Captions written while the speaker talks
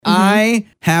I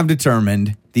have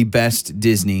determined the best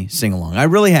Disney sing-along. I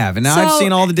really have. And now I've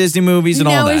seen all the Disney movies and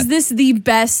all that. Now, is this the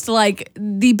best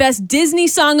Disney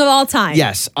song of all time?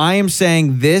 Yes, I am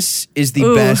saying this is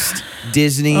the best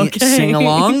Disney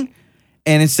sing-along.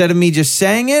 And instead of me just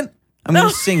saying it, I'm going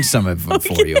to sing some of it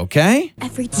for you, okay?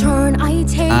 Every turn I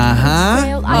take.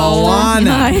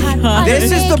 Moana.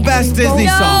 This is the best Disney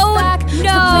song.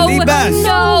 No. The best.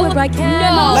 No.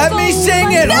 Let me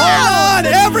sing it. Hold on.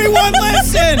 Everyone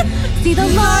listen. See the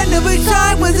line of a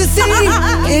time was the sea.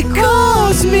 It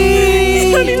calls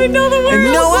me. I don't even know the words.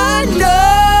 And no one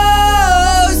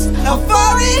knows how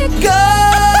far it goes.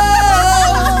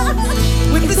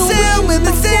 With the sound, with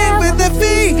the sand, with the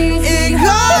feet, it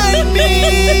calls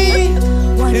me.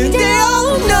 And they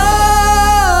all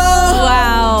know.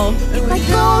 Wow. I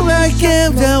go right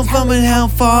down from it, how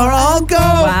far I'll go.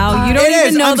 Wow, you don't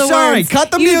even know the words. I'm sorry,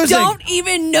 cut the music. You don't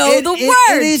even know the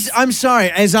words. It is, I'm sorry.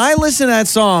 As I listen to that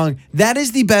song, that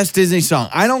is the best Disney song.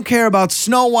 I don't care about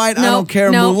Snow White. I don't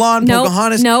care Mulan,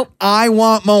 Pocahontas. I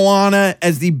want Moana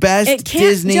as the best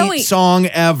Disney song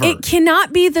ever. It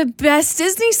cannot be the best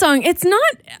Disney song. It's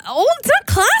not old. It's not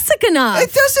classic enough.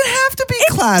 It doesn't have to be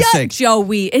classic.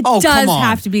 Joey, it does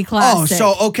have to be classic.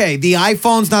 Oh, so, okay, the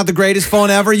iPhone's not the greatest phone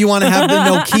ever. You want to have the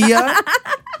Nokia?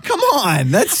 Come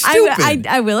on, that's stupid.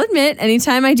 I will admit,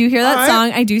 anytime I do hear that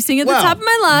song, I do sing at the top of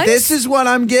my lungs. This is what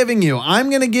I'm giving you. I'm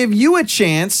going to give you a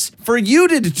chance for you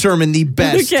to determine the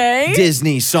best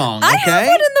Disney song, okay? I have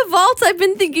one in the vault I've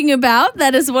been thinking about.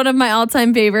 That is one of my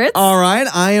all-time favorites. All right,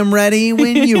 I am ready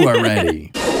when you are ready.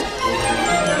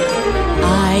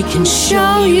 I can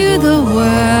show you the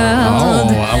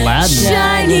world. Aladdin.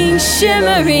 Shining,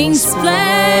 shimmering,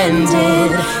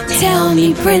 splendid. Tell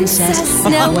me, princess,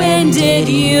 now when did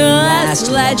you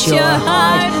last let your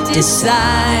heart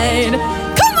decide?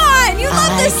 Come on, you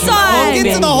love this song. Oh,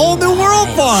 get to the whole new world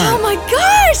part. Oh my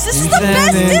gosh, this is the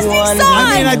best Disney song.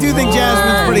 I mean, I do think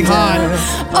Jasmine's pretty hot.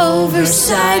 Over,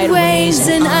 sideways,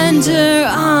 and under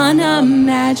on a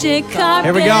magic carpet.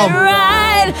 Here we go.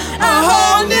 Ride a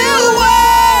whole new world.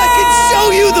 Show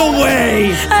you the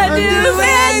way. A new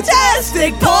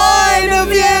fantastic point of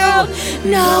view.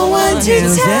 No one to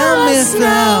tell us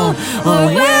now or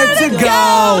where to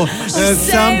go.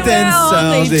 Something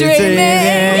so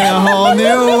dreaming. A whole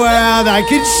new world. I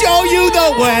can show you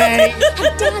the way.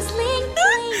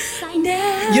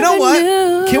 You know what?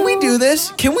 Can we do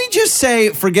this? Can we just say,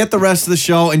 forget the rest of the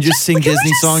show and just sing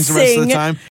Disney songs the rest of the time?